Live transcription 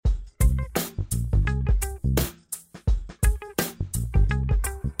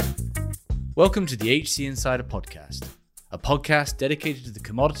Welcome to the HC Insider Podcast, a podcast dedicated to the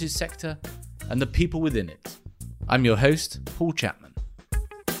commodities sector and the people within it. I'm your host, Paul Chapman.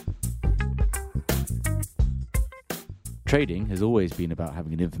 Trading has always been about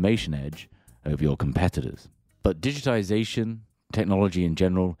having an information edge over your competitors. But digitization, technology in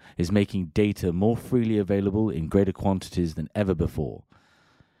general, is making data more freely available in greater quantities than ever before.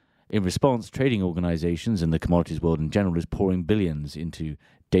 In response, trading organizations and the commodities world in general is pouring billions into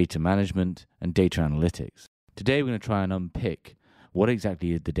data management and data analytics. Today we're going to try and unpick what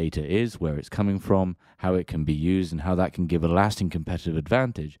exactly the data is, where it's coming from, how it can be used, and how that can give a lasting competitive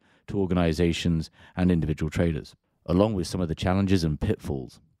advantage to organizations and individual traders, along with some of the challenges and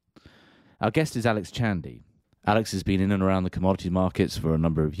pitfalls. Our guest is Alex Chandy. Alex has been in and around the commodities markets for a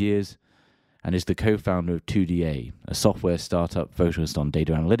number of years and is the co-founder of 2DA, a software startup focused on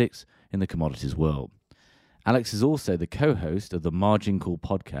data analytics in the commodities world. Alex is also the co-host of the Margin Call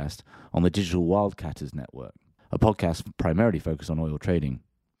podcast on the Digital Wildcatters Network, a podcast primarily focused on oil trading.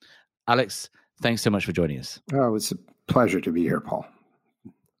 Alex, thanks so much for joining us. Oh, it's a pleasure to be here, Paul.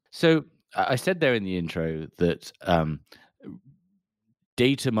 So I said there in the intro that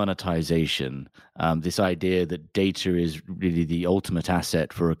data monetization, this idea that data is really the ultimate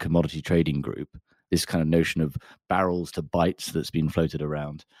asset for a commodity trading group, this kind of notion of barrels to bytes that's been floated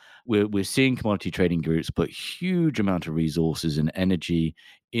around. We're seeing commodity trading groups put huge amount of resources and energy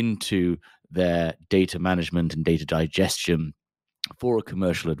into their data management and data digestion for a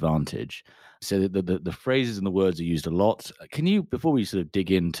commercial advantage. So the phrases and the words are used a lot. Can you, before we sort of dig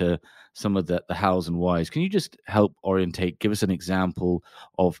into some of the hows and whys, can you just help orientate, give us an example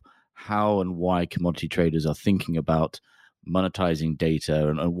of how and why commodity traders are thinking about monetizing data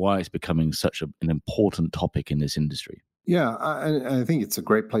and why it's becoming such an important topic in this industry? Yeah, I think it's a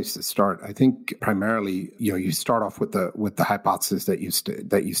great place to start. I think primarily, you start off with the hypothesis that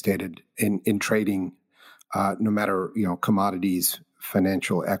you stated in trading, no matter commodities,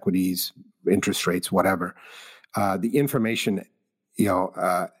 financial equities, interest rates, whatever. The information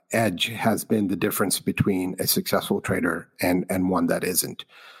edge has been the difference between a successful trader and one that isn't.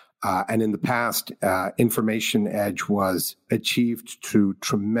 And in the past, information edge was achieved through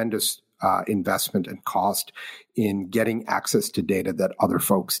tremendous investment and cost in getting access to data that other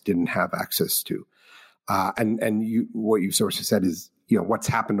folks didn't have access to. What you sort of said is, what's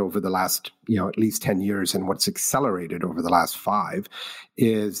happened over the last, at least 10 years and what's accelerated over the last 5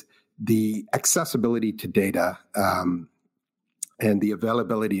 is the accessibility to data and the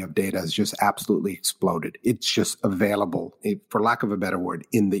availability of data has just absolutely exploded. It's just available, for lack of a better word,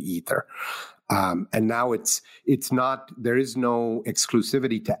 in the ether. And now it's not, there is no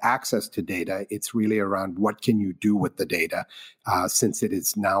exclusivity to access to data. It's really around what can you do with the data since it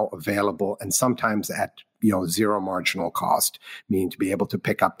is now available and sometimes at zero marginal cost, meaning to be able to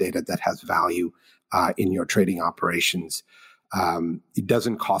pick up data that has value in your trading operations. It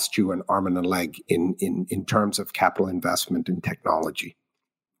doesn't cost you an arm and a leg in terms of capital investment and technology.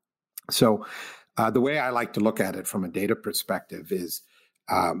 So the way I like to look at it from a data perspective is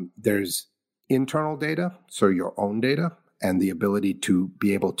there's internal data, so your own data, and the ability to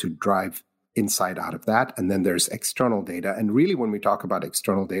be able to drive insight out of that. And then there's external data. And really, when we talk about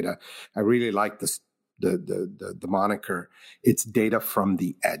external data, I really like this the moniker. It's data from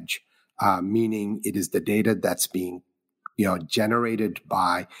the edge, meaning it is the data that's being generated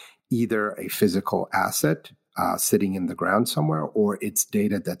by either a physical asset sitting in the ground somewhere, or it's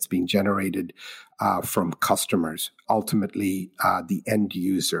data that's being generated from customers, ultimately the end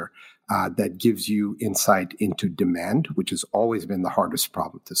user, that gives you insight into demand, which has always been the hardest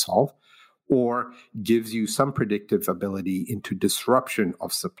problem to solve, or gives you some predictive ability into disruption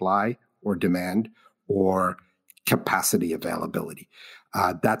of supply or demand or capacity availability.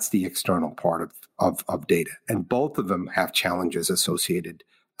 That's the external part of data. And both of them have challenges associated,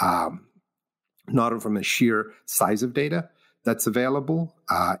 not from a sheer size of data that's available,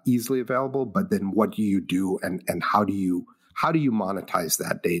 easily available, but then what do you do and how do you monetize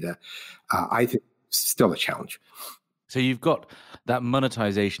that data? I think it's still a challenge. So you've got that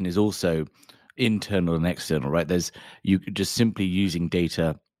monetization is also internal and external, right? You just simply using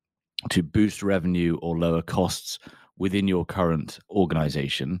data to boost revenue or lower costs within your current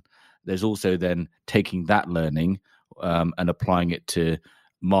organization. There's also then taking that learning and applying it to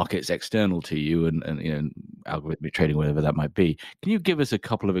markets external to you and algorithmic trading, whatever that might be. Can you give us a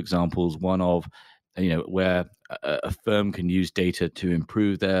couple of examples? One of where a firm can use data to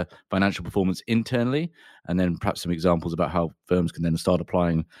improve their financial performance internally, and then perhaps some examples about how firms can then start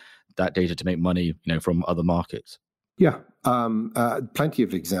applying that data to make money, from other markets. Yeah, plenty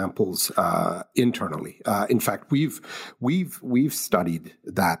of examples internally. In fact, we've studied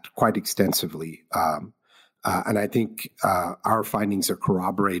that quite extensively, and I think our findings are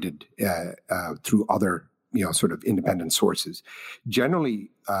corroborated through other sort of independent sources.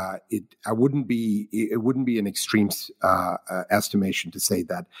 Generally, it wouldn't be an extreme estimation to say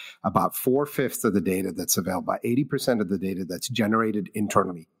that about 4/5 of the data that's available, 80% of the data that's generated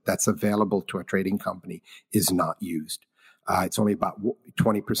internally, that's available to a trading company, is not used. It's only about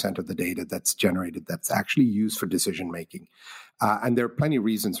 20% of the data that's generated that's actually used for decision making. And there are plenty of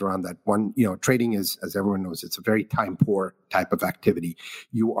reasons around that. One, trading is, as everyone knows, it's a very time poor type of activity.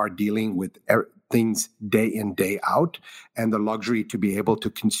 You are dealing with things day in, day out, and the luxury to be able to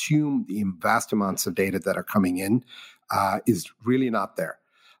consume the vast amounts of data that are coming in is really not there.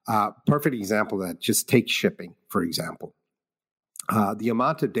 Perfect example of that, just take shipping, for example. The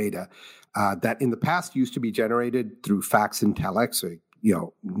amount of data that in the past used to be generated through fax and telex,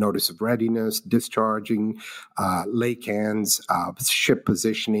 notice of readiness, discharging, laycans, ship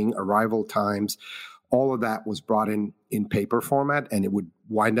positioning, arrival times, all of that was brought in paper format, and it would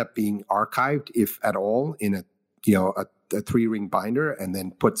wind up being archived, if at all, in a 3-ring binder and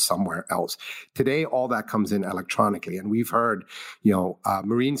then put somewhere else. Today, all that comes in electronically. And we've heard,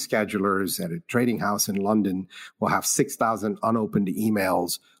 marine schedulers at a trading house in London will have 6,000 unopened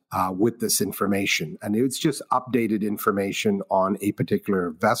emails with this information. And it's just updated information on a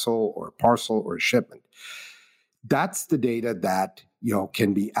particular vessel or parcel or shipment. That's the data that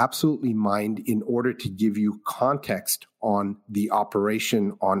can be absolutely mined in order to give you context on the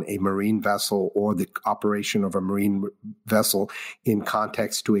operation on a marine vessel or the operation of a marine vessel in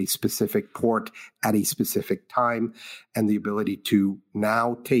context to a specific port at a specific time, and the ability to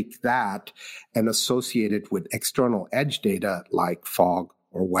now take that and associate it with external edge data like fog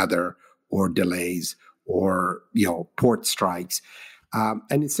or weather or delays or port strikes.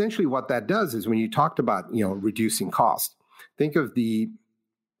 And essentially what that does is, when you talked about reducing cost, think of the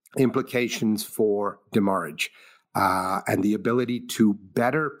implications for demurrage and the ability to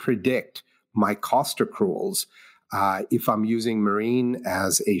better predict my cost accruals if I'm using marine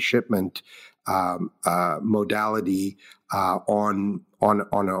as a shipment modality on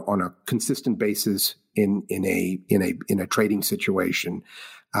a consistent basis in a trading situation,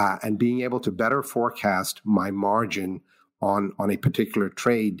 and being able to better forecast my margin on a particular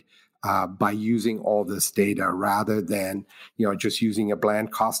trade by using all this data, rather than just using a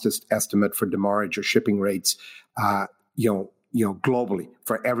bland cost estimate for demurrage or shipping rates globally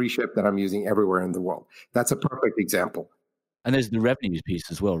for every ship that I'm using everywhere in the world. That's a perfect example. And there's the revenues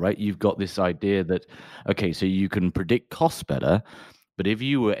piece as well, right? You've got this idea that, okay, so you can predict costs better, but if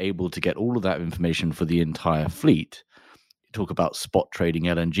you were able to get all of that information for the entire fleet, talk about spot trading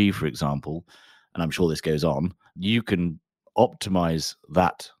LNG, for example, and I'm sure this goes on, you can optimize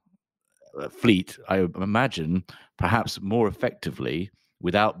that fleet, I imagine, perhaps more effectively,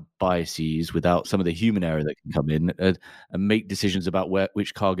 without biases, without some of the human error that can come in, and make decisions about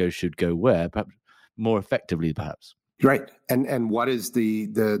which cargo should go where, perhaps more effectively, perhaps. Right, and what is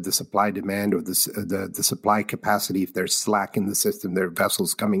the supply demand or the supply capacity? If there's slack in the system, there are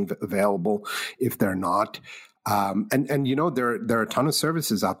vessels coming available. If they're not, and there are a ton of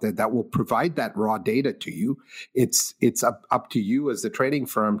services out there that will provide that raw data to you. It's up to you as the trading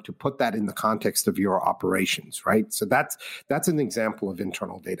firm to put that in the context of your operations, right? So that's an example of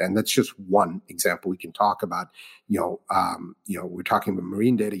internal data, and that's just one example we can talk about. We're talking about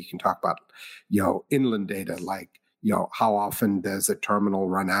marine data. You can talk about inland data, like how often does a terminal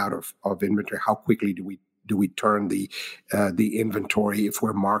run out of inventory? How quickly do we turn the inventory if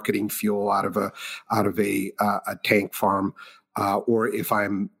we're marketing fuel out of a tank farm, or if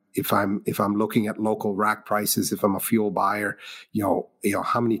I'm looking at local rack prices, if I'm a fuel buyer,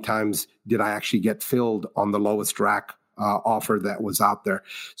 how many times did I actually get filled on the lowest rack offer that was out there?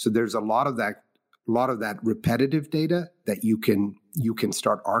 So there's a lot of that repetitive data that you can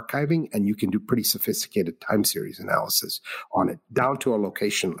start archiving, and you can do pretty sophisticated time series analysis on it down to a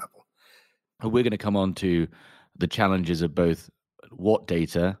location level. We're going to come on to the challenges of both what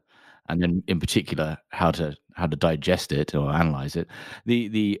data, and then in particular how to digest it or analyze it.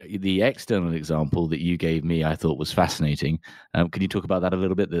 The external example that you gave me, I thought was fascinating. Can you talk about that a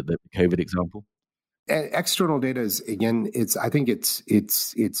little bit? The COVID example. External data is, again, I think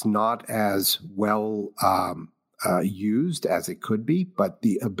it's not as well used as it could be, but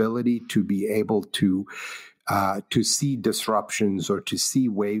the ability to be able to see disruptions or to see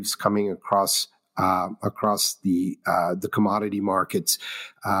waves coming across the commodity markets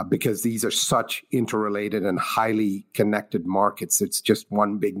because these are such interrelated and highly connected markets. It's just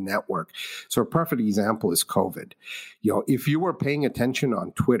one big network. So a perfect example is COVID. If you were paying attention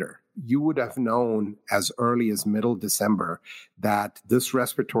on Twitter, you would have known as early as middle December that this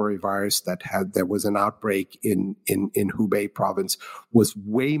respiratory virus there was an outbreak in Hubei province was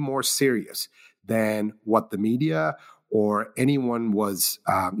way more serious than what the media or anyone was,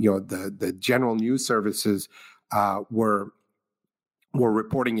 the general news services were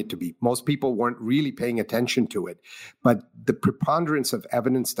reporting it to be. Most people weren't really paying attention to it. But the preponderance of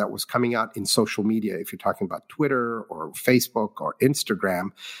evidence that was coming out in social media, if you're talking about Twitter or Facebook or Instagram,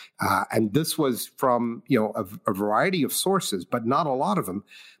 and this was from a variety of sources, but not a lot of them,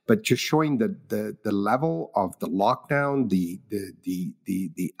 but just showing the level of the lockdown,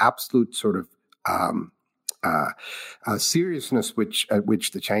 the absolute sort of seriousness which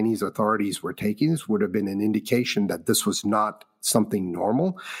the Chinese authorities were taking. This would have been an indication that this was not something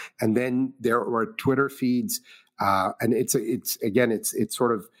normal. And then there were Twitter feeds, and it's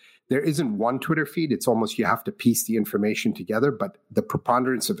sort of, there isn't one Twitter feed. It's almost, you have to piece the information together. But the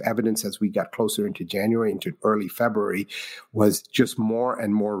preponderance of evidence as we got closer into January, into early February, was just more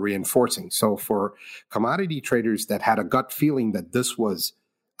and more reinforcing. So for commodity traders that had a gut feeling that this was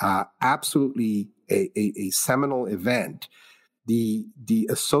absolutely a seminal event, the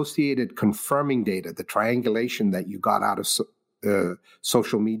associated confirming data, the triangulation that you got out of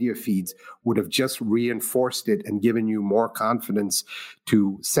social media feeds would have just reinforced it and given you more confidence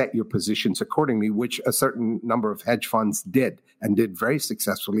to set your positions accordingly, which a certain number of hedge funds did and did very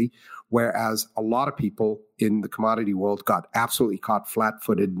successfully. Whereas a lot of people in the commodity world got absolutely caught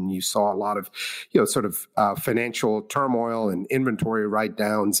flat-footed, and you saw a lot of, financial turmoil and inventory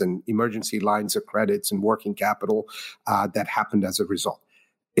write-downs and emergency lines of credits and working capital that happened as a result.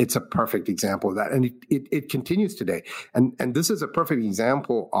 It's a perfect example of that, and it continues today. And this is a perfect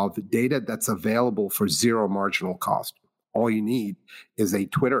example of data that's available for zero marginal cost. All you need is a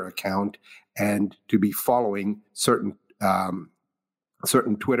Twitter account and to be following certain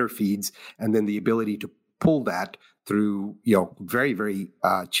Twitter feeds, and then the ability to pull that through, very, very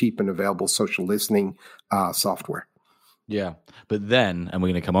cheap and available social listening software. Yeah, but then, and we're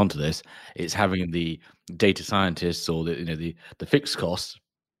going to come on to this, it's having the data scientists or the fixed costs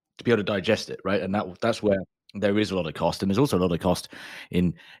to be able to digest it, right? And that's where there is a lot of cost, and there's also a lot of cost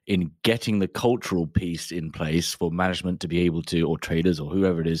in getting the cultural piece in place for management to be able to, or traders or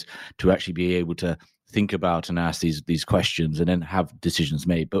whoever it is, to actually be able to think about and ask these questions and then have decisions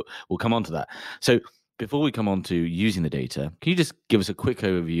made. But we'll come on to that. So before we come on to using the data, can you just give us a quick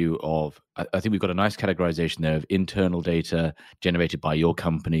overview of, I think we've got a nice categorization there of internal data generated by your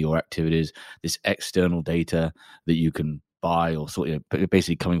company, your activities, this external data that you can buy or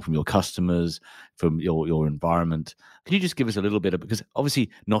basically coming from your customers, from your environment. Can you just give us a little bit of, because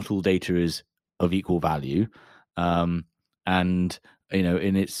obviously not all data is of equal value, and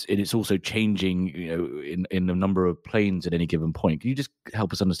and it's also changing, in a number of planes at any given point. Can you just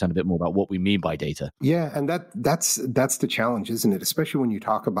help us understand a bit more about what we mean by data? Yeah, and that's the challenge, isn't it? Especially when you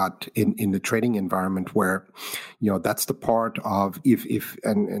talk about in the trading environment, where that's the part of if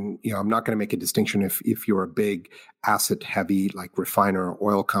and I'm not going to make a distinction if you're a big asset heavy like refiner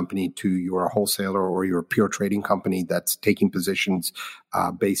or oil company to you're a wholesaler or you're a pure trading company that's taking positions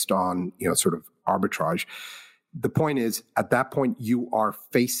based on sort of arbitrage. The point is, at that point, you are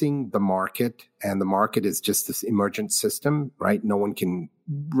facing the market, and the market is just this emergent system, right? No one can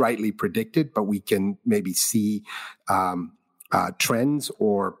rightly predict it, but we can maybe see trends,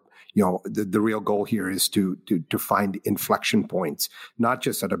 or the real goal here is to find inflection points, not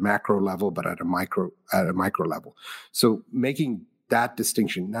just at a macro level, but at a micro level. So making that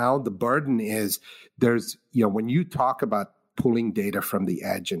distinction. Now the burden is there's when you talk about pulling data from the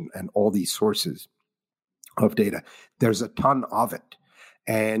edge and all these sources of data, there's a ton of it,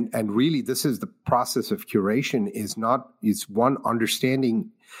 and really this is the process of curation. Is one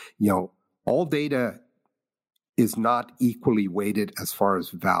understanding, all data is not equally weighted as far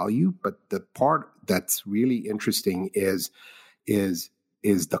as value, but the part that's really interesting is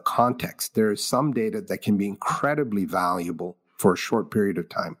the context. There is some data that can be incredibly valuable for a short period of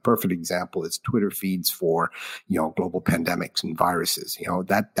time. Perfect example is Twitter feeds for, global pandemics and viruses.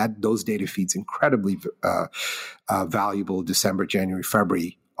 That those data feeds incredibly valuable December, January,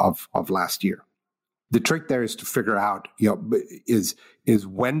 February of last year. The trick there is to figure out, is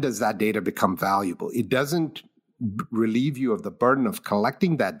when does that data become valuable? It doesn't relieve you of the burden of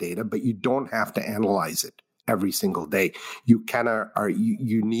collecting that data, but you don't have to analyze it every single day. You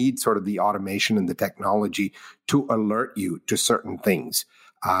need sort of the automation and the technology to alert you to certain things.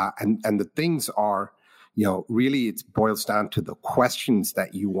 And the things are, really it boils down to the questions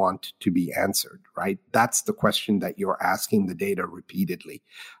that you want to be answered, right? That's the question that you're asking the data repeatedly.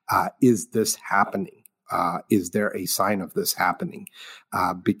 Is this happening? Is there a sign of this happening?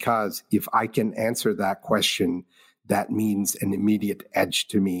 Because if I can answer that question, that means an immediate edge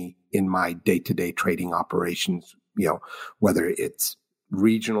to me in my day-to-day trading operations, whether it's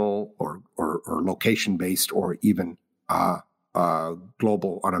regional or location-based or even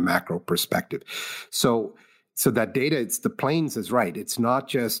global on a macro perspective. So that data, it's the planes is right. It's not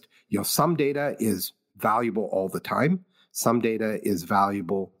just, some data is valuable all the time. Some data is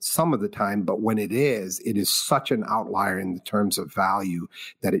valuable some of the time, but when it is such an outlier in terms of value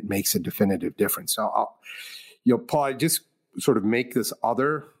that it makes a definitive difference. So Paul, I just sort of make this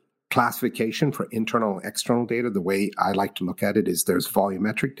other classification for internal and external data. The way I like to look at it is there's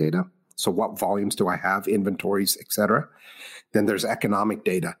volumetric data. So what volumes do I have, inventories, et cetera? Then there's economic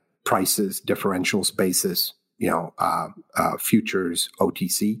data, prices, differentials, basis, futures,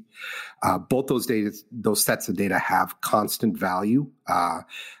 OTC. Both those sets of data have constant value,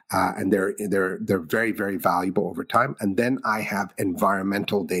 and they're very, very valuable over time. And then I have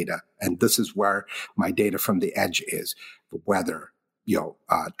environmental data, and this is where my data from the edge is: the weather,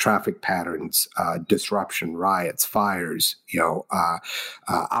 traffic patterns, disruption, riots, fires,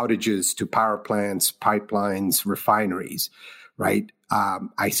 outages to power plants, pipelines, refineries, right?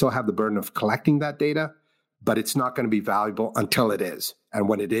 I still have the burden of collecting that data, but it's not going to be valuable until it is. And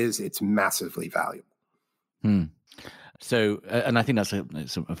when it is, it's massively valuable. So, and I think that's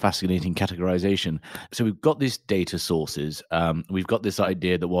a fascinating categorization. So we've got these data sources. We've got this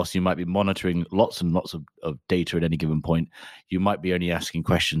idea that whilst you might be monitoring lots and lots of data at any given point, you might be only asking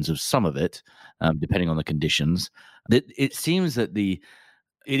questions of some of it, depending on the conditions. It seems that it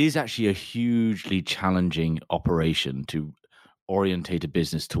is actually a hugely challenging operation to orientate a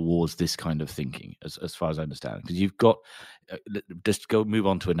business towards this kind of thinking, as far as I understand, because you've got move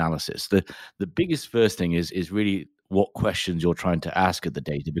on to analysis. The biggest first thing is really what questions you're trying to ask of the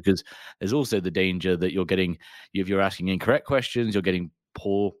data, because there's also the danger that if you're asking incorrect questions, you're getting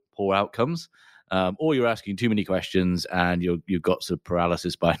poor outcomes, or you're asking too many questions and you've got sort of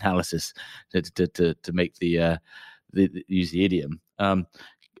paralysis by analysis to make use the idiom.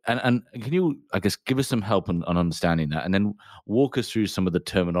 And can you, I guess, give us some help on understanding that, and then walk us through some of the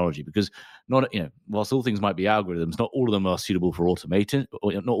terminology? Because whilst all things might be algorithms, not all of them are suitable for automation,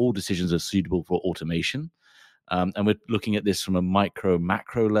 or not all decisions are suitable for automation. And we're looking at this from a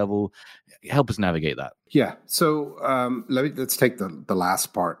macro level. Help us navigate that. Yeah. So let's take the last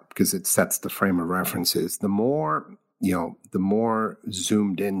part, because it sets the frame of references. The more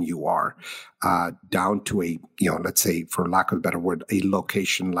zoomed in you are, down to a, let's say, for lack of a better word, a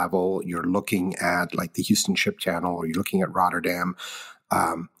location level. You're looking at like the Houston Ship Channel, or you're looking at Rotterdam,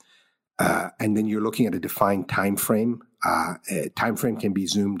 and then you're looking at a defined time frame. Time frame can be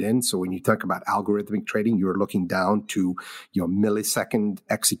zoomed in. So when you talk about algorithmic trading, you're looking down to millisecond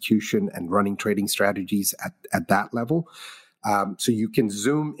execution and running trading strategies at that level. So you can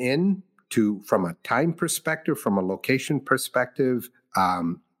zoom in from a time perspective, from a location perspective,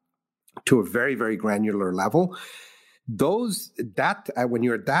 to a very, very granular level. When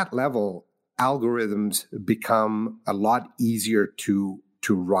you're at that level, algorithms become a lot easier to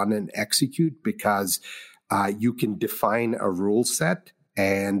run and execute, because you can define a rule set,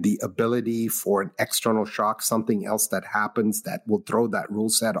 and the ability for an external shock, something else that happens that will throw that rule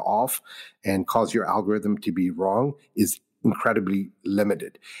set off and cause your algorithm to be wrong, is incredibly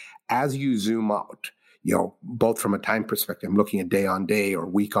limited. As you zoom out, both from a time perspective, I'm looking at day on day or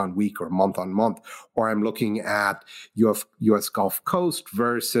week on week or month on month, or I'm looking at US Gulf Coast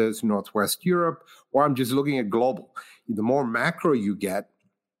versus Northwest Europe, or I'm just looking at global. The more macro you get,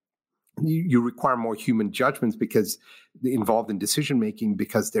 you require more human judgments because involved in decision making,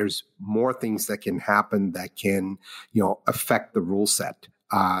 because there's more things that can happen that can, affect the rule set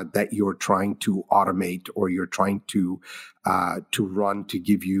that you're trying to automate, or you're trying to run to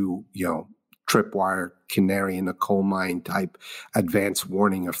give you, tripwire, canary in a coal mine type advance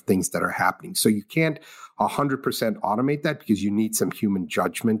warning of things that are happening. So you can't 100% automate that, because you need some human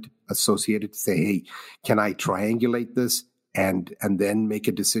judgment associated to say, hey, can I triangulate this and then make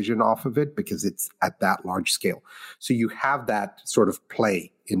a decision off of it, because it's at that large scale. So you have that sort of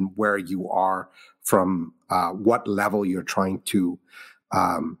play in where you are from what level you're trying to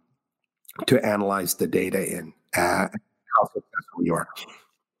analyze the data in, how successful you are.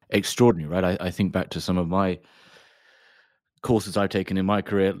 Extraordinary, right? I think back to some of my courses I've taken in my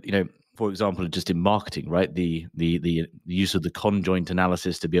career, for example, just in marketing, right? The use of the conjoint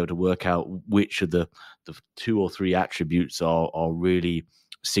analysis to be able to work out which of the 2 or 3 attributes are really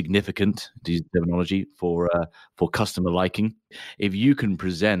significant, to use terminology, for customer liking. If you can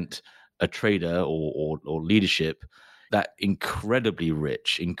present a trader or leadership that incredibly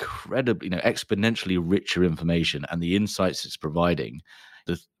rich, incredibly, exponentially richer information and the insights it's providing,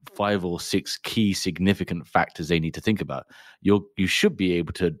 the 5 or 6 key significant factors they need to think about, you should be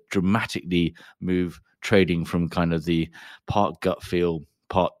able to dramatically move trading from kind of the part gut feel,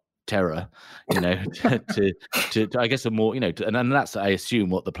 part terror, to I guess a more, and that's, I assume,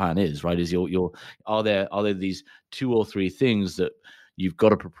 what the plan is, right? Is are there these 2 or 3 things that you've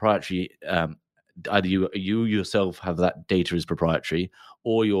got a proprietary, either you yourself have that data as proprietary,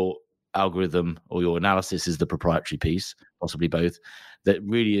 or your algorithm or your analysis is the proprietary piece, possibly both, that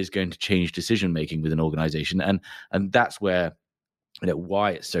really is going to change decision making with an organization, and that's where,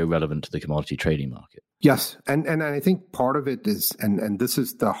 why it's so relevant to the commodity trading market. Yes, and I think part of it is, and this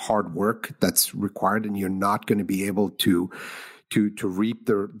is the hard work that's required, and you're not going to be able to reap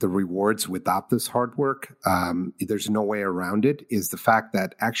the rewards without this hard work. There's no way around it. Is the fact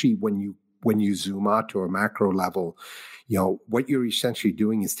that actually when you zoom out to a macro level, what you're essentially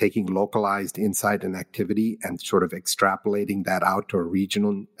doing is taking localized insight and activity and sort of extrapolating that out to a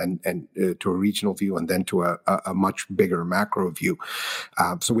regional and to a regional view, and then to a much bigger macro view.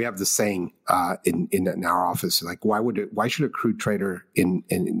 So we have the saying in our office, like, why should a crude trader in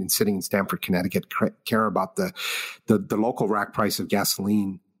sitting in Stamford, Connecticut, care about the local rack price of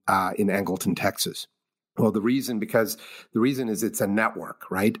gasoline in Angleton, Texas? Well, the reason is it's a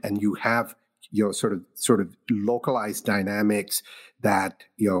network, right? And you have sort of localized dynamics that,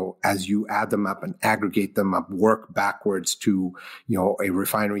 as you add them up and aggregate them up, work backwards to, a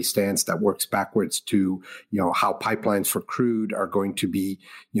refinery stance that works backwards to, how pipelines for crude are going to be,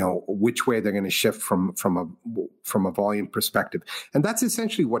 which way they're going to shift from a volume perspective. And that's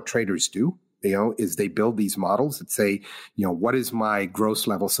essentially what traders do. Is they build these models that say, what is my gross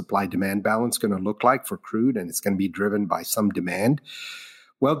level supply demand balance going to look like for crude? And it's going to be driven by some demand.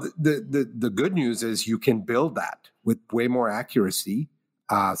 Well, the good news is you can build that with way more accuracy,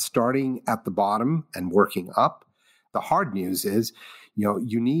 starting at the bottom and working up. The hard news is,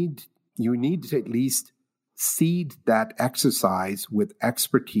 you need to at least seed that exercise with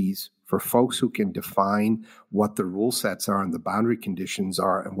expertise for folks who can define what the rule sets are and the boundary conditions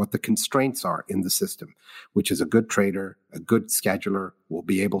are and what the constraints are in the system, which is a good trader, a good scheduler will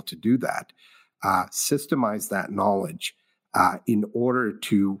be able to do that, systemize that knowledge in order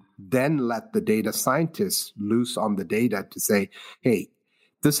to then let the data scientists loose on the data to say, hey,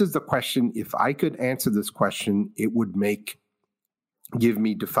 this is the question. If I could answer this question, it would give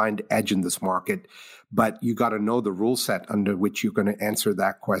me defined edge in this market, but you got to know the rule set under which you're going to answer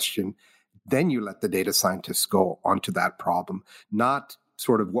that question. Then you let the data scientists go onto that problem. Not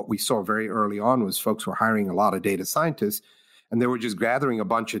sort of what we saw very early on was folks were hiring a lot of data scientists and they were just gathering a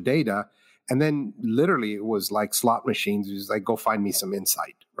bunch of data. And then literally it was like slot machines. It was like, go find me some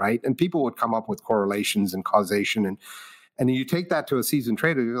insight, right? And people would come up with correlations and causation. And you take that to a seasoned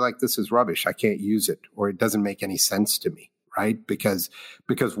trader, you're like, this is rubbish. I can't use it, or it doesn't make any sense to me. Right? Because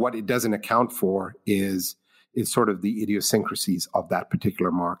what it doesn't account for is sort of the idiosyncrasies of that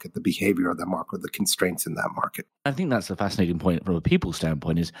particular market, the behavior of the market, the constraints in that market. I think that's a fascinating point from a people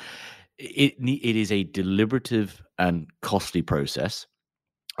standpoint. Is it is a deliberative and costly process.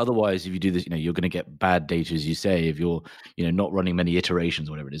 Otherwise, if you do this, you're going to get bad data, as you say, if you're, not running many iterations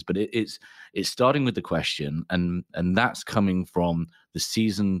or whatever it is. But it's starting with the question, and that's coming from the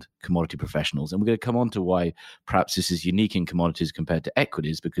seasoned commodity professionals. And we're going to come on to why perhaps this is unique in commodities compared to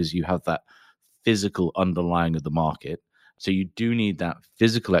equities, because you have that physical underlying of the market. So you do need that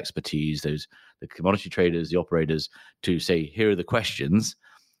physical expertise, the commodity traders, the operators, to say, here are the questions.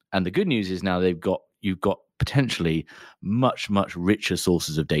 And the good news is now you've got potentially much, much richer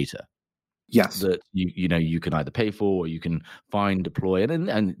sources of data. Yes. That you can either pay for or you can find, deploy.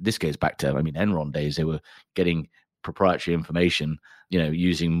 And this goes back to, Enron days, they were getting proprietary information,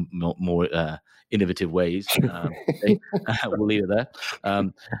 using more innovative ways. We'll leave it there.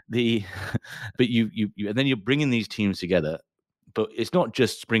 But you and then you're bringing these teams together, but it's not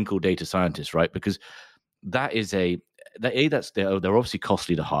just sprinkle data scientists, right? Because they're obviously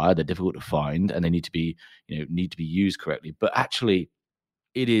costly to hire, they're difficult to find, and they need to be used correctly. But actually,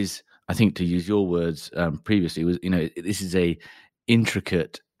 it is, I think, to use your words previously, was this is a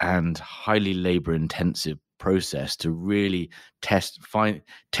intricate and highly labor intensive process to really test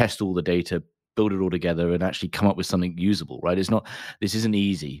all the data, build it all together, and actually come up with something usable. Right? This isn't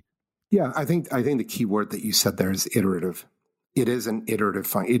easy. Yeah, I think the key word that you said there is iterative. It is an iterative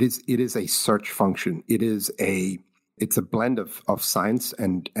function. It is a search function. It's a blend of science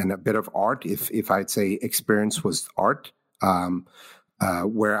and a bit of art. If I'd say experience was art,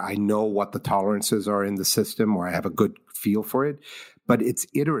 where I know what the tolerances are in the system, where I have a good feel for it. But it's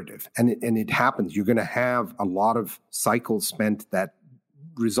iterative, and it happens. You're going to have a lot of cycles spent that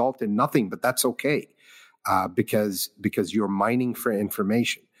result in nothing, but that's okay, because you're mining for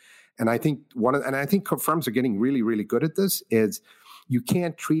information. And I think firms are getting really, really good at this. Is you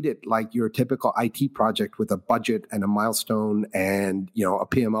can't treat it like your typical IT project with a budget and a milestone and a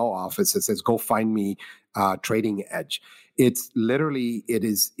PMO office that says, "Go find me trading edge." It's literally it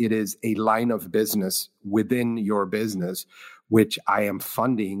is a line of business within your business, which I am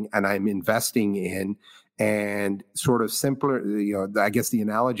funding and I'm investing in. And sort of simpler, I guess the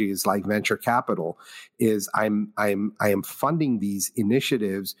analogy is like venture capital. Is I am funding these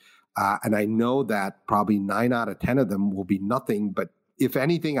initiatives, and I know that probably 9 out of 10 of them will be nothing, but if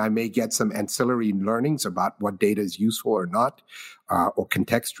anything, I may get some ancillary learnings about what data is useful or not, or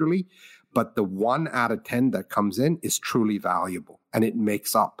contextually. But the 1 out of 10 that comes in is truly valuable, and it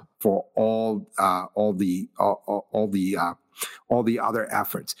makes up for all the other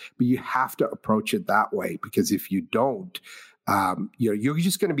efforts. But you have to approach it that way, because if you don't, you're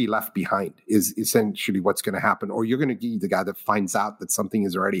just going to be left behind. Is essentially what's going to happen, or you're going to be the guy that finds out that something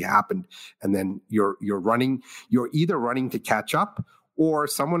has already happened, and then you're either running to catch up, or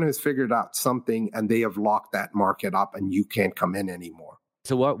someone has figured out something and they have locked that market up, and you can't come in anymore.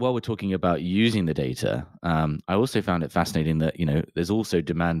 So while we're talking about using the data, I also found it fascinating that, there's also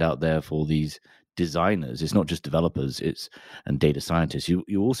demand out there for these designers. It's not just developers, and data scientists.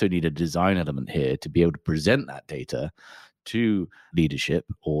 You also need a design element here to be able to present that data to leadership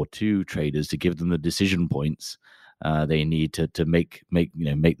or to traders to give them the decision points they need to make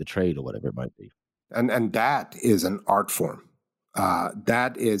the trade or whatever it might be. And that is an art form.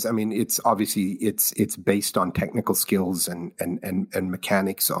 That is, it's obviously it's based on technical skills and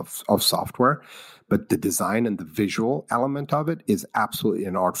mechanics of software, but the design and the visual element of it is absolutely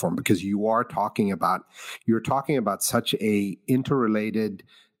an art form, because you're talking about such a interrelated,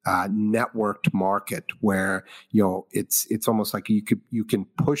 networked market where it's almost like you can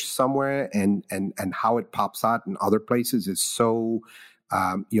push somewhere and how it pops out in other places is so.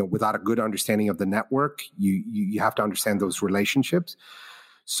 Without a good understanding of the network, you have to understand those relationships.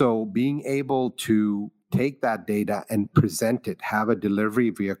 So being able to take that data and present it, have a delivery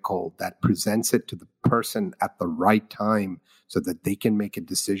vehicle that presents it to the person at the right time so that they can make a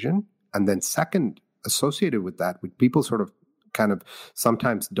decision. And then second, associated with that, which people sort of kind of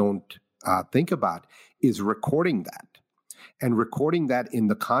sometimes don't think about, is recording that. And recording that in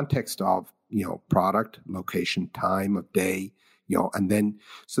the context of, product, location, time of day, and then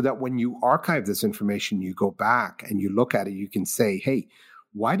so that when you archive this information, you go back and you look at it, you can say, hey,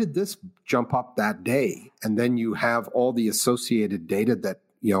 why did this jump up that day? And then you have all the associated data that,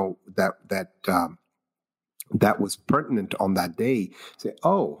 that was pertinent on that day. Say,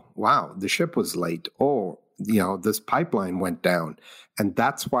 oh, wow, the ship was late. Oh, this pipeline went down. And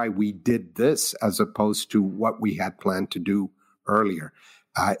that's why we did this as opposed to what we had planned to do earlier.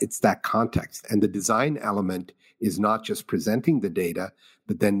 It's that context. And the design element is not just presenting the data,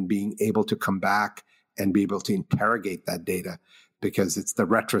 but then being able to come back and be able to interrogate that data, because it's the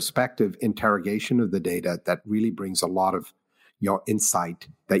retrospective interrogation of the data that really brings a lot of insight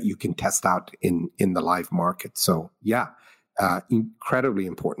that you can test out in the live market. So incredibly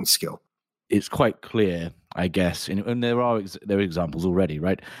important skill. It's quite clear, I guess, and there are examples already,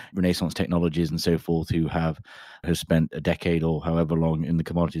 right? Renaissance Technologies and so forth, who have spent a decade or however long in the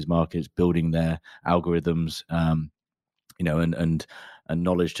commodities markets building their algorithms, and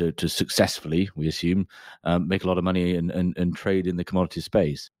knowledge to successfully, we assume, make a lot of money and trade in the commodity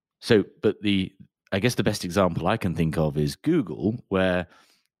space. So, but I guess the best example I can think of is Google, where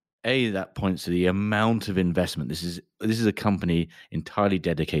that points to the amount of investment. This is a company entirely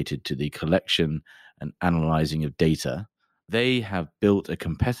dedicated to the collection and analyzing of data. They have built a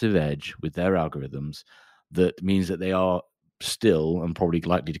competitive edge with their algorithms that means that they are still, and probably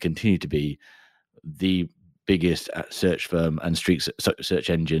likely to continue to be, the biggest search firm and search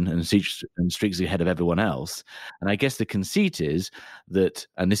engine, and streaks ahead of everyone else. And I guess the conceit is that,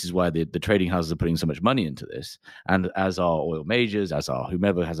 and this is why the trading houses are putting so much money into this, and as are oil majors, as are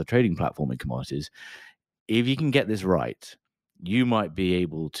whomever has a trading platform in commodities, if you can get this right, you might be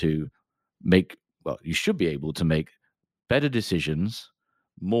able to you should be able to make better decisions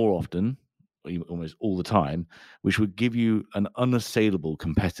more often, almost all the time, which would give you an unassailable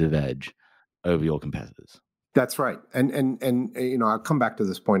competitive edge over your competitors. That's right, and I'll come back to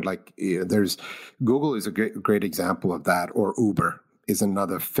this point. Like, there's Google is a great example of that, or Uber is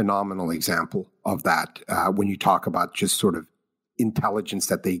another phenomenal example of that. When you talk about just sort of intelligence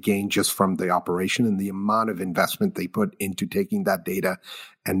that they gain just from the operation and the amount of investment they put into taking that data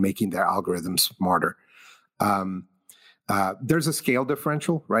and making their algorithms smarter. There's a scale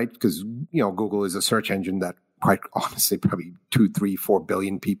differential, right? Because, Google is a search engine that quite honestly, probably 2, 3, 4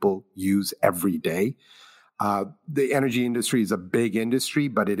 billion people use every day. The energy industry is a big industry,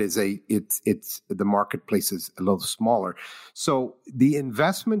 but it's the marketplace is a little smaller. So the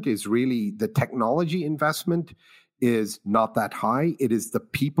investment is really, the technology investment is not that high. It is the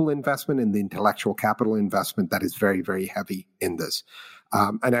people investment and the intellectual capital investment that is very, very heavy in this.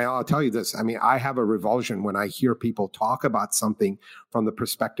 And I'll tell you this, I have a revulsion when I hear people talk about something from the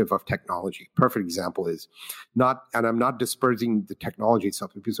perspective of technology. Perfect example is and I'm not dispersing the technology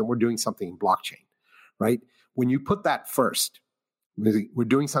itself, because we're doing something in blockchain, right? When you put that first, we're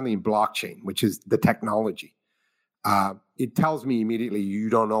doing something in blockchain, which is the technology. It tells me immediately you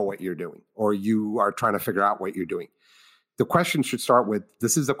don't know what you're doing, or you are trying to figure out what you're doing. The question should start with,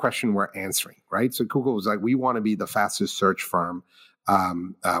 this is the question we're answering, right? So Google was like, we want to be the fastest search firm.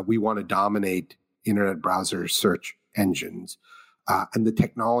 We want to dominate internet browser search engines. And the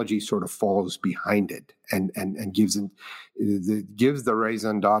technology sort of follows behind it and gives the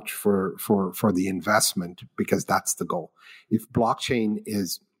raison d'etre for the investment, because that's the goal. If blockchain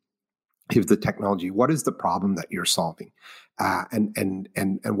is the technology, what is the problem that you're solving? And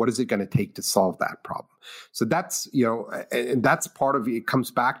what is it going to take to solve that problem? So that's, and that's part of it. Comes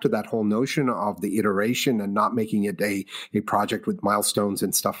back to that whole notion of the iteration and not making it a project with milestones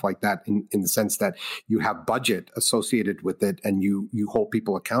and stuff like that, in the sense that you have budget associated with it and you hold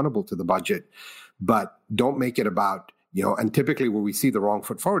people accountable to the budget, but don't make it about, and typically where we see the wrong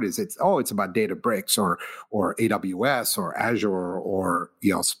foot forward is it's about Databricks or AWS or Azure or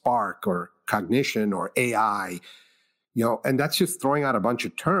Spark or Cognition or AI. And that's just throwing out a bunch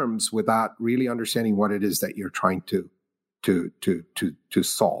of terms without really understanding what it is that you're trying to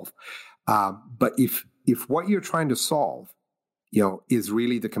solve. But if what you're trying to solve, is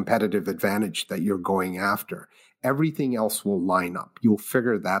really the competitive advantage that you're going after, everything else will line up. You'll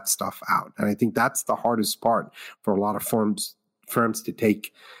figure that stuff out. And I think that's the hardest part for a lot of firms to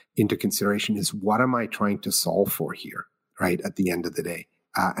take into consideration is, what am I trying to solve for here, right, at the end of the day?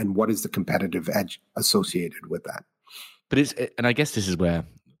 And what is the competitive edge associated with that? But and I guess this is where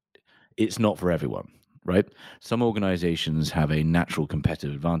it's not for everyone, right? Some organizations have a natural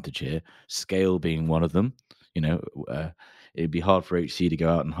competitive advantage here, scale being one of them. It'd be hard for HC to go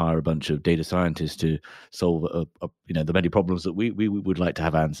out and hire a bunch of data scientists to solve the many problems that we would like to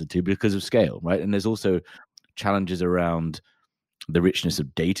have answered to because of scale, right? And there's also challenges around the richness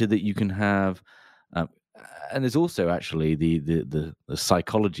of data that you can have. And there's also actually the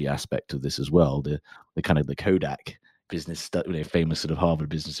psychology aspect of this as well, the kind of the Kodak business, famous sort of Harvard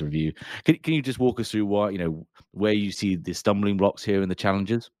Business Review. Can you just walk us through where you see the stumbling blocks here and the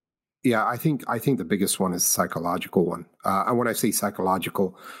challenges? Yeah, I think the biggest one is the psychological one. And when I say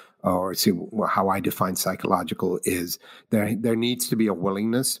psychological, or see how I define psychological, is there needs to be a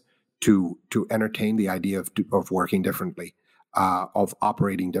willingness to entertain the idea of working differently, of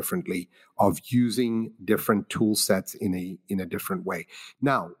operating differently, of using different tool sets in a different way.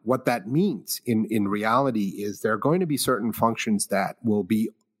 Now, what that means in reality is there are going to be certain functions that will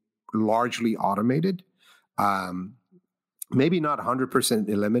be largely automated. Maybe not 100%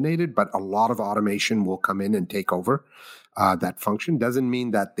 eliminated, but a lot of automation will come in and take over that function. Doesn't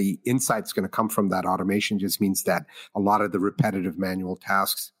mean that the insight's going to come from that automation, just means that a lot of the repetitive manual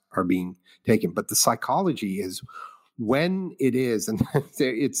tasks are being taken. But the psychology is when it is, and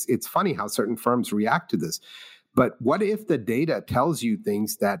it's funny how certain firms react to this, but what if the data tells you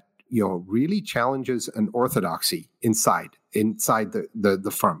things that really challenges an orthodoxy inside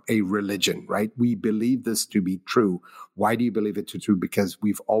the firm, a religion, right? We believe this to be true. Why do you believe it to be true? Because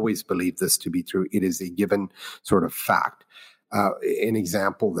we've always believed this to be true. It is a given sort of fact. An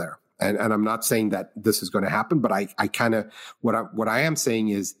example there. And I'm not saying that this is going to happen, but I kind of, what I am saying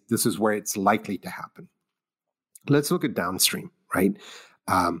is this is where it's likely to happen. Let's look at downstream, right?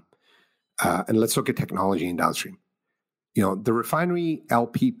 And let's look at technology in downstream. The refinery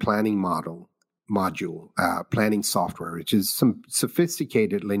LP planning module, planning software, which is some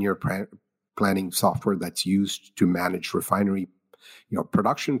sophisticated linear planning software that's used to manage refinery,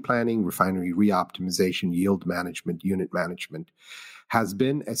 production planning, refinery reoptimization, yield management, unit management, has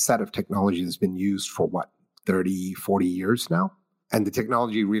been a set of technology that's been used for 30, 40 years now. And the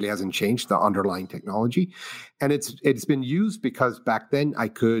technology really hasn't changed, the underlying technology. And it's been used because back then I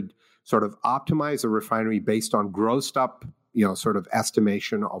could sort of optimize a refinery based on grossed up, sort of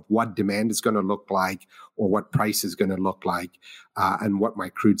estimation of what demand is going to look like or what price is going to look like and what my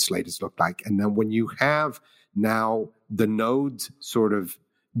crude slate has looked like. And then when you have now the nodes sort of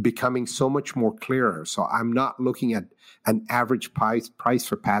becoming so much more clearer. So I'm not looking at an average price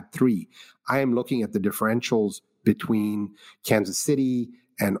for pad 3. I am looking at the differentials between Kansas City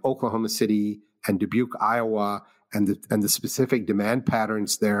and Oklahoma City and Dubuque, Iowa, and the specific demand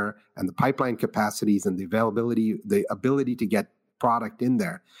patterns there, and the pipeline capacities and the ability to get product in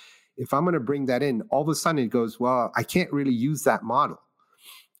there. If I'm going to bring that in, all of a sudden it goes, well, I can't really use that model.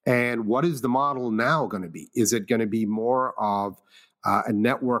 And what is the model now going to be? Is it going to be more of a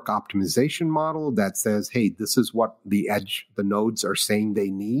network optimization model that says, hey, this is what the nodes are saying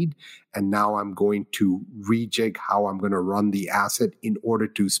they need, and now I'm going to rejig how I'm going to run the asset in order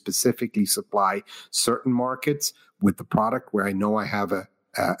to specifically supply certain markets with the product where I know I have a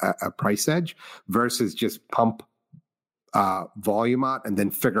price edge, versus just pump volume out and then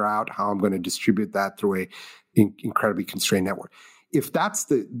figure out how I'm going to distribute that through a incredibly constrained network. If that's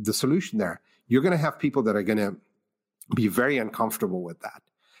the solution there, you're going to have people that are going to be very uncomfortable with that.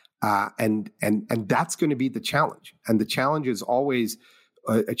 And that's going to be the challenge. And the challenge is always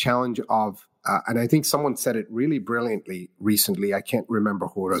a challenge of, and I think someone said it really brilliantly recently. I can't remember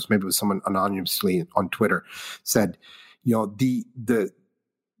who it was. Maybe it was someone anonymously on Twitter said, the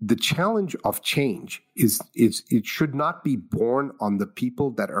challenge of change is it should not be born on the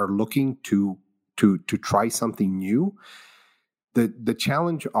people that are looking to try something new. The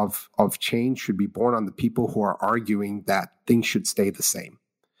challenge of change should be born on the people who are arguing that things should stay the same.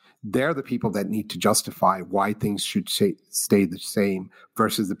 They're the people that need to justify why things should stay the same,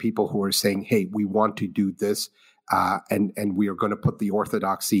 versus the people who are saying, hey, we want to do this, and we are going to put the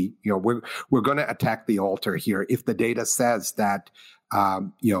orthodoxy, we're going to attack the altar here if the data says that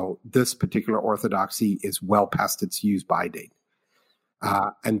this particular orthodoxy is well past its use by date.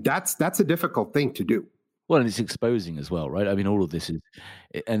 And that's a difficult thing to do. Well, and it's exposing as well, right? I mean, all of this is,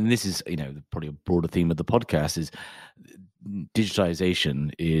 and this is, probably a broader theme of the podcast is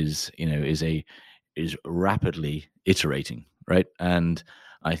digitization is rapidly iterating, right? And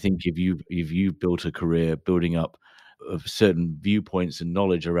I think if you've built a career building up of certain viewpoints and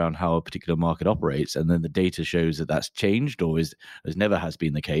knowledge around how a particular market operates, and then the data shows that that's changed or as never has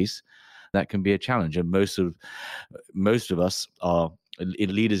been the case, that can be a challenge. And most of us are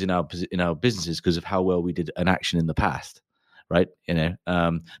leaders in our businesses because of how well we did an action in the past, right?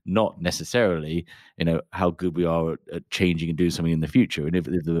 Not necessarily how good we are at changing and doing something in the future. And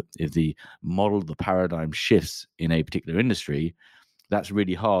if the model, the paradigm shifts in a particular industry, that's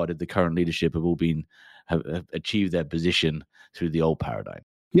really hard if the current leadership have achieved their position through the old paradigm.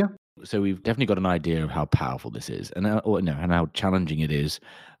 Yeah. So we've definitely got an idea of how powerful this is, and how challenging it is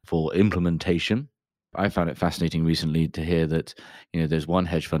for implementation. I found it fascinating recently to hear that there's one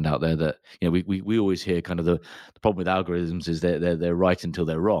hedge fund out there that we always hear kind of the problem with algorithms is they're right until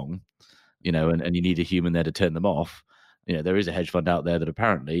they're wrong, and you need a human there to turn them off. There is a hedge fund out there that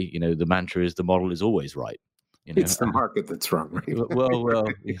apparently the mantra is the model is always right. It's the market that's wrong, right? well,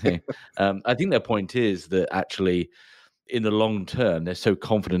 I think their point is that actually in the long term they're so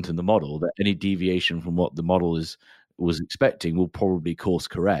confident in the model that any deviation from what the model was expecting will probably course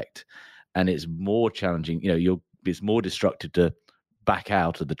correct. And it's more challenging, it's more destructive to back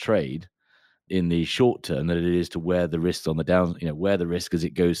out of the trade in the short term than it is to wear the risks on the down, wear the risk as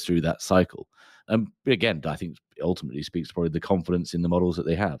it goes through that cycle. Again, I think ultimately speaks to probably the confidence in the models that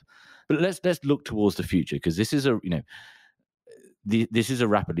they have. But let's look towards the future, because this is this is a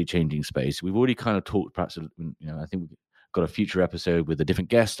rapidly changing space. We've already kind of talked, perhaps, I think we've got a future episode with a different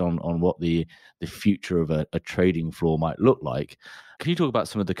guest on what the future of a trading floor might look like. Can you talk about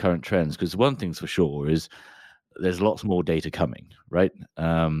some of the current trends? Because one thing's for sure is there's lots more data coming, right?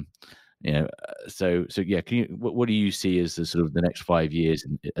 So yeah. What do you see as the sort of the next 5 years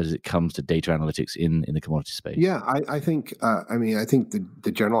as it comes to data analytics in the commodity space? Yeah, I think I think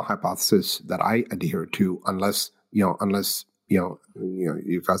the general hypothesis that I adhere to, unless you've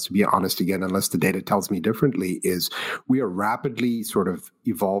got to be honest again, unless the data tells me differently, is we are rapidly sort of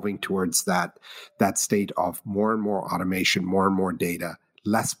evolving towards that state of more and more automation, more and more data,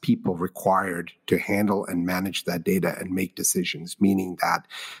 less people required to handle and manage that data and make decisions, meaning that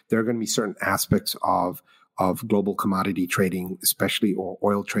there are going to be certain aspects of global commodity trading, especially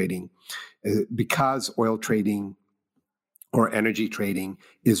oil trading, because oil trading or energy trading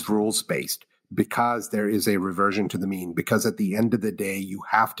is rules-based, because there is a reversion to the mean, because at the end of the day, you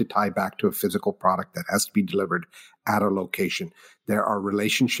have to tie back to a physical product that has to be delivered at a location. There are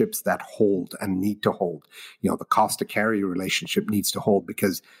relationships that hold and need to hold. The cost to carry relationship needs to hold,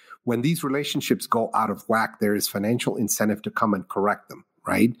 because when these relationships go out of whack, there is financial incentive to come and correct them,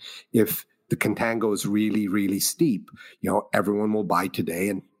 right? If the contango is really, really steep, everyone will buy today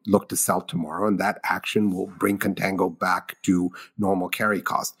and look to sell tomorrow, and that action will bring contango back to normal carry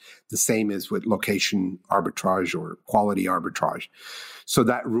cost. The same is with location arbitrage or quality arbitrage. So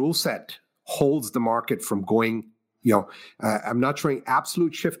that rule set holds the market from going, I'm not showing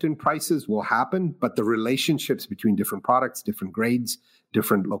absolute shift in prices will happen, but the relationships between different products, different grades,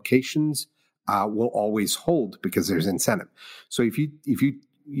 different locations will always hold because there's incentive. So if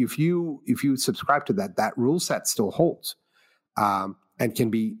you subscribe to that, that rule set still holds, and can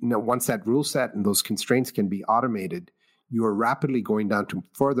be, once that rule set and those constraints can be automated, you are rapidly going down to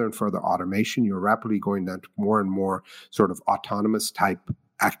further and further automation. You're rapidly going down to more and more sort of autonomous type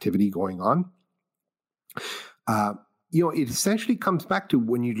activity going on. It essentially comes back to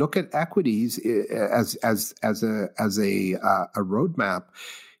when you look at equities as a roadmap.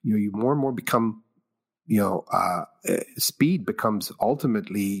 You more and more become, speed becomes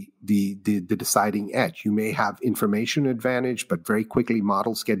ultimately the deciding edge. You may have information advantage, but very quickly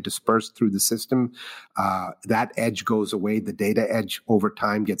models get dispersed through the system. That edge goes away. The data edge over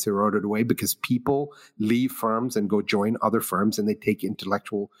time gets eroded away because people leave firms and go join other firms, and they take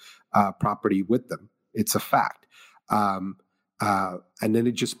intellectual property with them. It's a fact. And then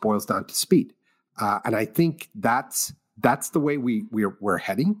it just boils down to speed. And I think that's the way we're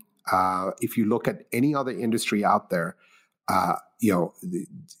heading. If you look at any other industry out there, the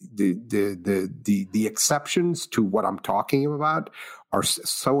exceptions to what I'm talking about are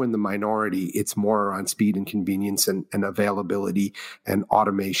so in the minority. It's more around speed and convenience and availability and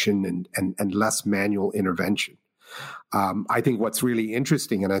automation and less manual intervention. I think what's really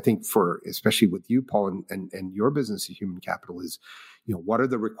interesting, and I think especially with you, Paul, and your business of human capital is, what are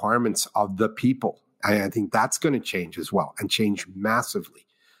the requirements of the people? I think that's going to change as well, and change massively,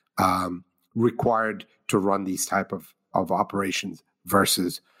 required to run these type of operations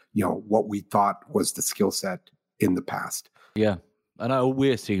versus, what we thought was the skill set in the past. Yeah. And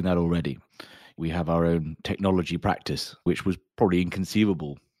we're seeing that already. We have our own technology practice, which was probably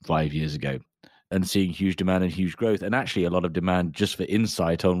inconceivable 5 years ago, and seeing huge demand and huge growth, and actually a lot of demand just for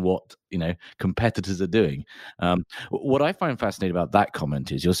insight on what competitors are doing. What I find fascinating about that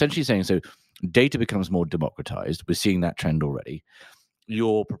comment is you're essentially saying, so data becomes more democratized. We're seeing that trend already.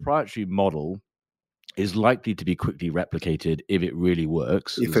 Your proprietary model is likely to be quickly replicated if it really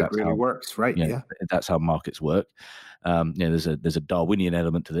works. If it really works, right? Yeah, that's how markets work. There's a Darwinian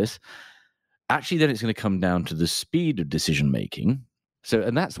element to this. Actually, then it's going to come down to the speed of decision making. So,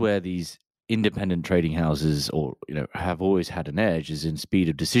 and that's where these independent trading houses, have always had an edge, is in speed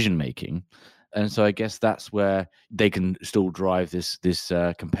of decision making. And so I guess that's where they can still drive this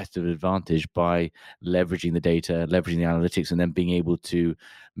competitive advantage by leveraging the data, leveraging the analytics, and then being able to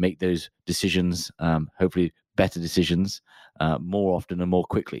make those decisions, hopefully better decisions, more often and more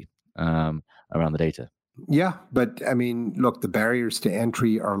quickly around the data. Yeah, but I mean, look, the barriers to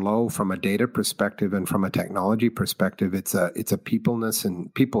entry are low from a data perspective and from a technology perspective. It's a peopleness.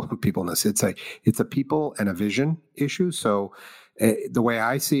 It's a people and a vision issue. So the way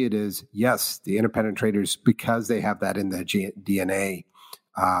I see it is, yes, the independent traders, because they have that in their DNA,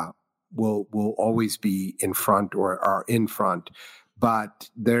 will always be in front or are in front. But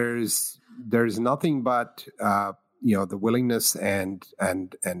there's nothing but the willingness and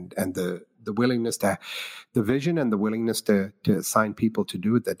the willingness to, the vision and the willingness to assign people to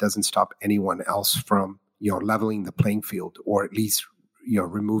do it. That doesn't stop anyone else from leveling the playing field, or at least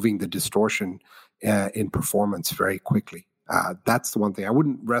removing the distortion in performance very quickly. That's the one thing. I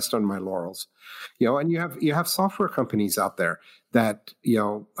wouldn't rest on my laurels, and you have software companies out there that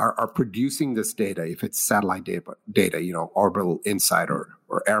are producing this data. If it's satellite data, Orbital Insight or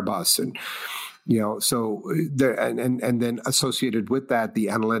Airbus, and so there, and then associated with that, the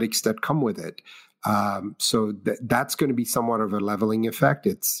analytics that come with it. So that's going to be somewhat of a leveling effect.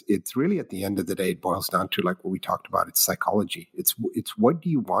 It's really, at the end of the day, it boils down to, like what we talked about. It's psychology. It's what do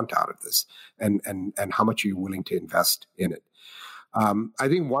you want out of this, and how much are you willing to invest in it. I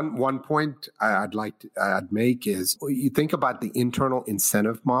think one point I'd make is, you think about the internal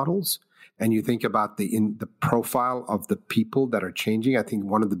incentive models, and you think about the profile of the people that are changing. I think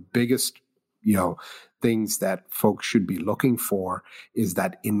one of the biggest things that folks should be looking for is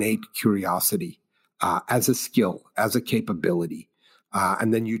that innate curiosity as a skill, as a capability.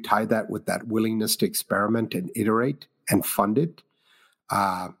 And then you tie that with that willingness to experiment and iterate and fund it,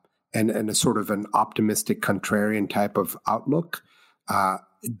 and a sort of an optimistic contrarian type of outlook.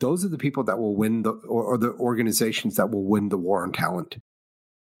 Those are the people that will win or the organizations that will win the war on talent.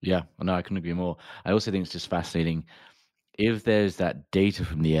 Yeah, no, I couldn't agree more. I also think it's just fascinating. If there's that data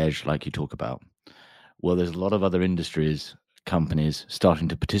from the edge, like you talk about, well, there's a lot of other industries, companies starting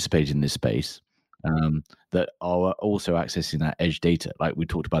to participate in this space. that are also accessing that edge data. Like we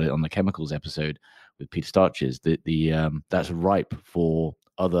talked about it on the chemicals episode with Peter Starches, that's ripe for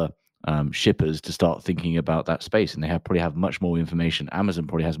other shippers to start thinking about that space, and they probably have much more information. Amazon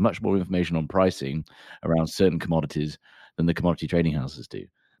probably has much more information on pricing around certain commodities than the commodity trading houses do.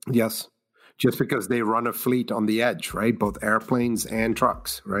 Yes. Just because they run a fleet on the edge, right? Both airplanes and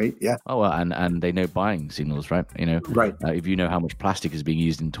trucks, right? Yeah. Oh, well, and they know buying signals, right? Right. If you know how much plastic is being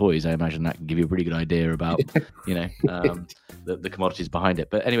used in toys, I imagine that can give you a pretty good idea about, the commodities behind it.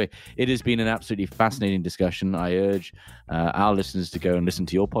 But anyway, it has been an absolutely fascinating discussion. I urge our listeners to go and listen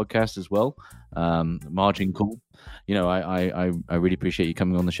to your podcast as well, Margin Call. I really appreciate you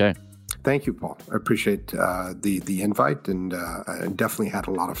coming on the show. Thank you, Paul. I appreciate the invite, and I definitely had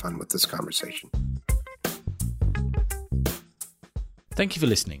a lot of fun with this conversation. Thank you for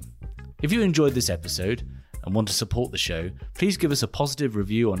listening. If you enjoyed this episode and want to support the show, please give us a positive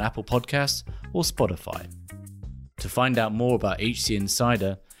review on Apple Podcasts or Spotify. To find out more about HC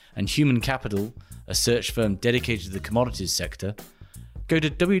Insider and Human Capital, a search firm dedicated to the commodities sector, go to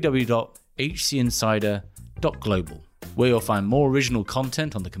www.hcinsider.global. where you'll find more original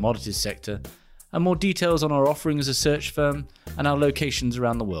content on the commodities sector and more details on our offering as a search firm and our locations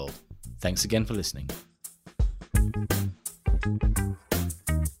around the world. Thanks again for listening.